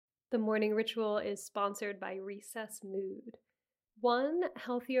The morning ritual is sponsored by Recess Mood. One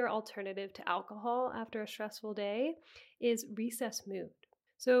healthier alternative to alcohol after a stressful day is Recess Mood.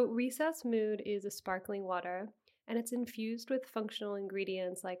 So, Recess Mood is a sparkling water and it's infused with functional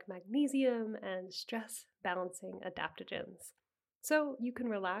ingredients like magnesium and stress balancing adaptogens. So, you can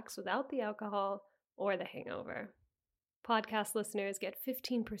relax without the alcohol or the hangover. Podcast listeners get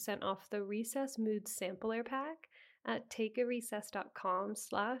 15% off the Recess Mood Sampler Pack at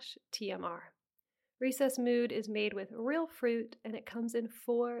takearecess.com/TMR. Recess Mood is made with real fruit and it comes in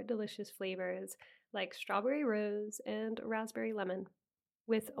 4 delicious flavors like strawberry rose and raspberry lemon.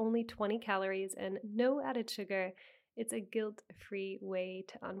 With only 20 calories and no added sugar, it's a guilt-free way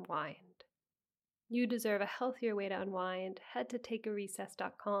to unwind. You deserve a healthier way to unwind. Head to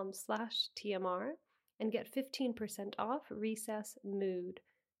takearecess.com/TMR and get 15% off Recess Mood,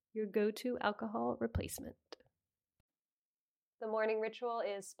 your go-to alcohol replacement. The morning ritual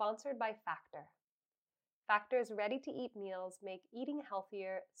is sponsored by Factor. Factor's ready-to-eat meals make eating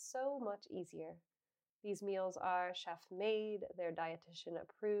healthier so much easier. These meals are chef-made, they're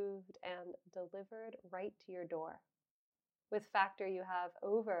dietitian-approved, and delivered right to your door. With Factor, you have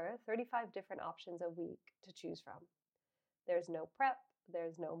over 35 different options a week to choose from. There's no prep,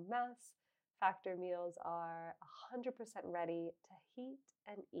 there's no mess. Factor meals are 100% ready to heat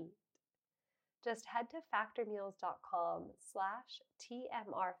and eat. Just head to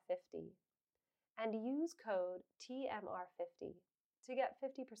factormeals.com/TMR50 and use code TMR50 to get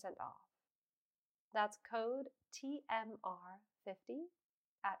 50% off. That's code TMR50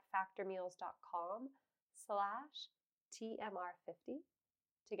 at factormeals.com/TMR50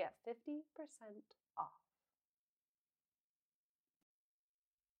 to get 50% off.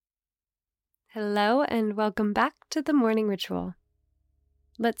 Hello and welcome back to the morning ritual.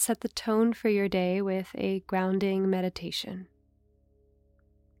 Let's set the tone for your day with a grounding meditation.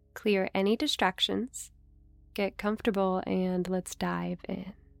 Clear any distractions, get comfortable, and let's dive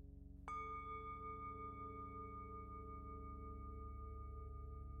in.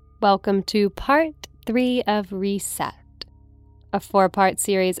 Welcome to part 3 of Reset, a 4-part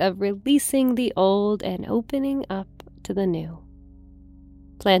series of releasing the old and opening up to the new.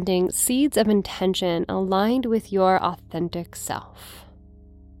 Planting seeds of intention aligned with your authentic self.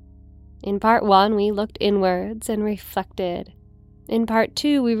 In part 1, we looked inwards and reflected. In part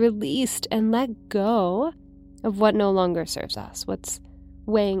 2, we released and let go of what no longer serves us, what's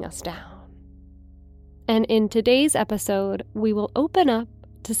weighing us down. And in today's episode, we will open up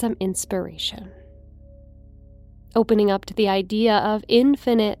to some inspiration. Opening up to the idea of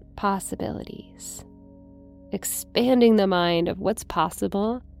infinite possibilities. Expanding the mind of what's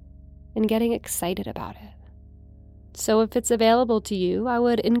possible and getting excited about it. So if it's available to you, I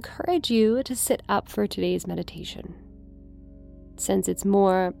would encourage you to sit up for today's meditation, since it's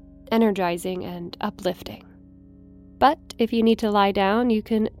more energizing and uplifting. But if you need to lie down, you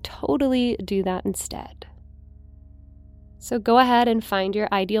can totally do that instead. So go ahead and find your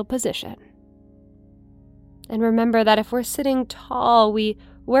ideal position. And remember that if we're sitting tall, we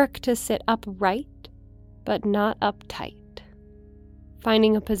work to sit upright, but not uptight.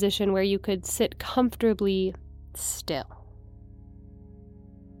 Finding a position where you could sit comfortably still.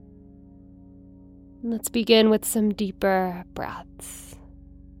 Let's begin with some deeper breaths.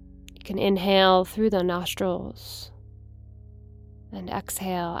 You can inhale through the nostrils and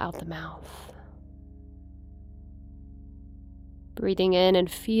exhale out the mouth. Breathing in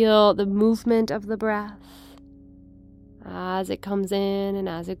and feel the movement of the breath as it comes in and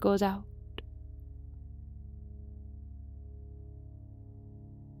as it goes out.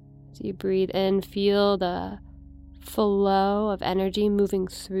 As you breathe in, feel the flow of energy moving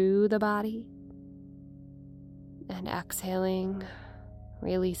through the body. And exhaling,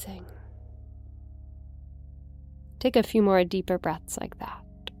 releasing. Take a few more deeper breaths like that.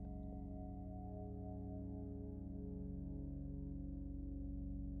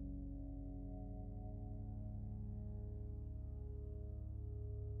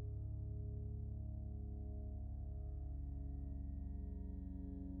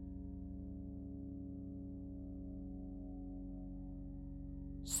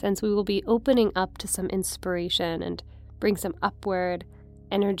 Since we will be opening up to some inspiration and bring some upward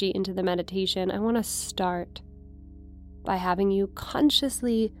energy into the meditation, I want to start by having you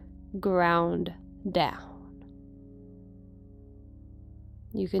consciously ground down.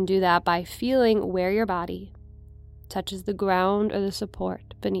 You can do that by feeling where your body touches the ground or the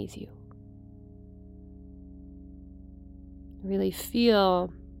support beneath you. Really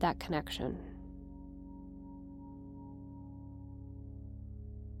feel that connection.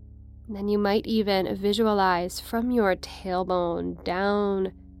 And then you might even visualize from your tailbone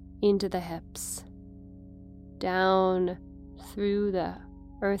down into the hips, down through the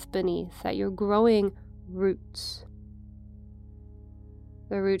earth beneath at your growing roots.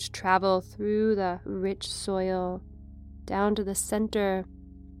 The roots travel through the rich soil down to the center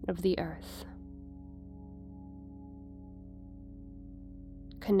of the earth,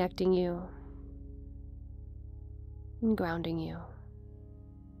 connecting you and grounding you.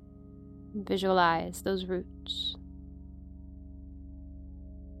 Visualize those roots.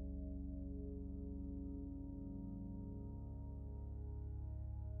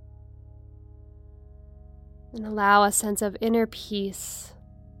 And allow a sense of inner peace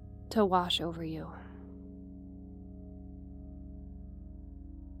to wash over you.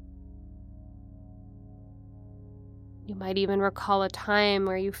 You might even recall a time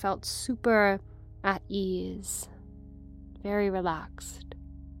where you felt super at ease, very relaxed,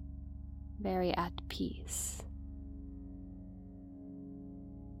 very at peace.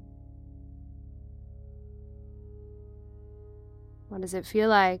 What does it feel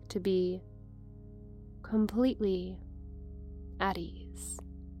like to be completely at ease?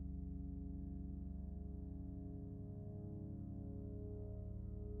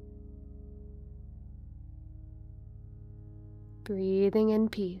 Breathing in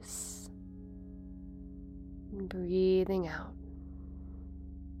peace and breathing out.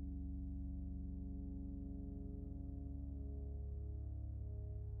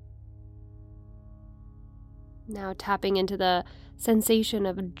 Now tapping into the sensation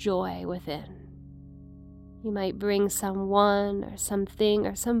of joy within. You might bring someone or something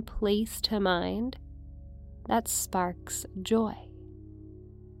or some place to mind that sparks joy.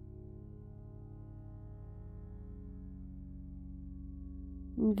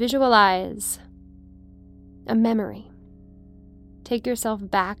 Visualize a memory. Take yourself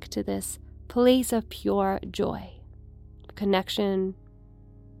back to this place of pure joy, of connection,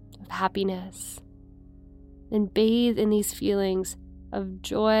 of happiness, and bathe in these feelings of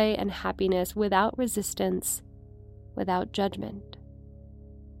joy and happiness without resistance, without judgment.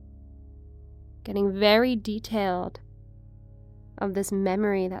 Getting very detailed of this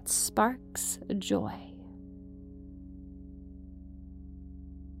memory that sparks joy.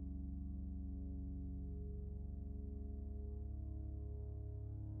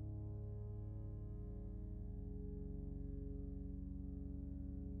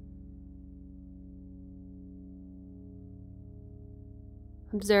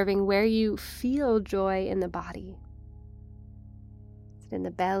 Observing where you feel joy in the body. Is it in the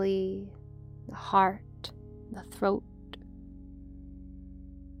belly, the heart, the throat?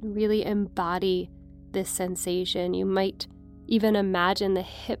 Really embody this sensation. You might even imagine the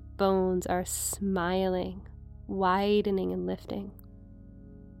hip bones are smiling, widening and lifting,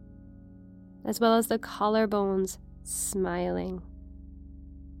 as well as the collarbones smiling,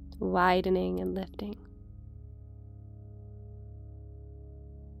 widening and lifting.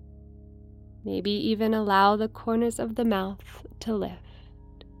 Maybe even allow the corners of the mouth to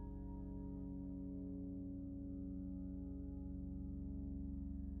lift.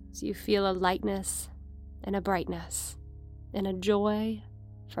 So you feel a lightness and a brightness and a joy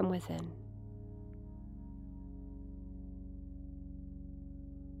from within.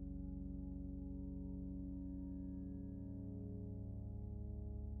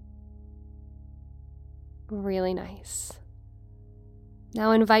 Really nice.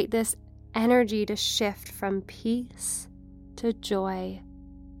 Now invite this energy to shift from peace to joy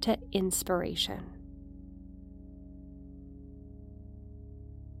to inspiration.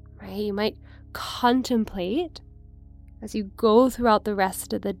 Right? You might contemplate as you go throughout the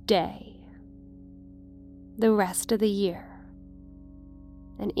rest of the day, the rest of the year,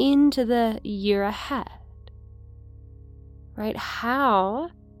 and into the year ahead. Right? How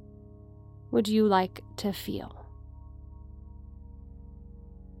would you like to feel?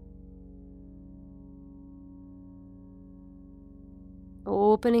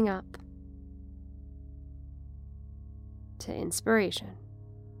 Opening up to inspiration.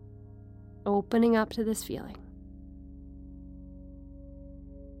 Opening up to this feeling.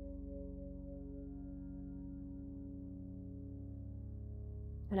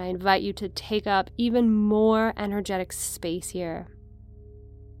 And I invite you to take up even more energetic space here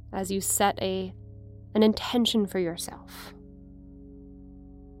as you set an intention for yourself.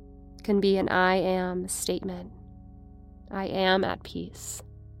 It can be an I am statement. I am at peace.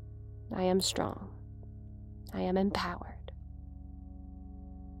 I am strong. I am empowered.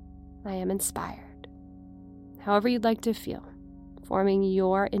 I am inspired. However you'd like to feel, forming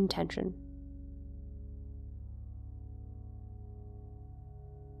your intention.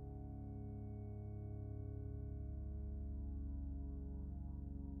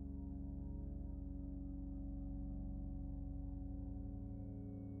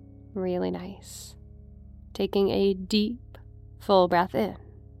 Really nice. Taking a deep, full breath in.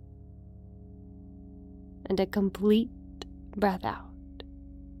 And a complete breath out.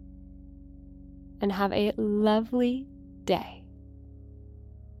 And have a lovely day.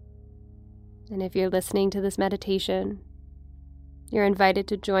 And if you're listening to this meditation, you're invited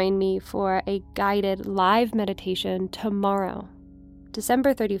to join me for a guided live meditation tomorrow,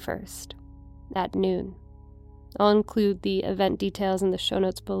 December 31st, at noon. I'll include the event details in the show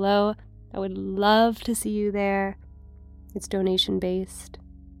notes below. I would love to see you there. It's donation-based.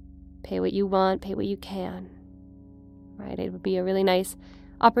 Pay what you want, pay what you can. Right? It would be a really nice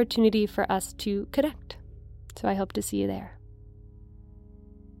opportunity for us to connect. So I hope to see you there.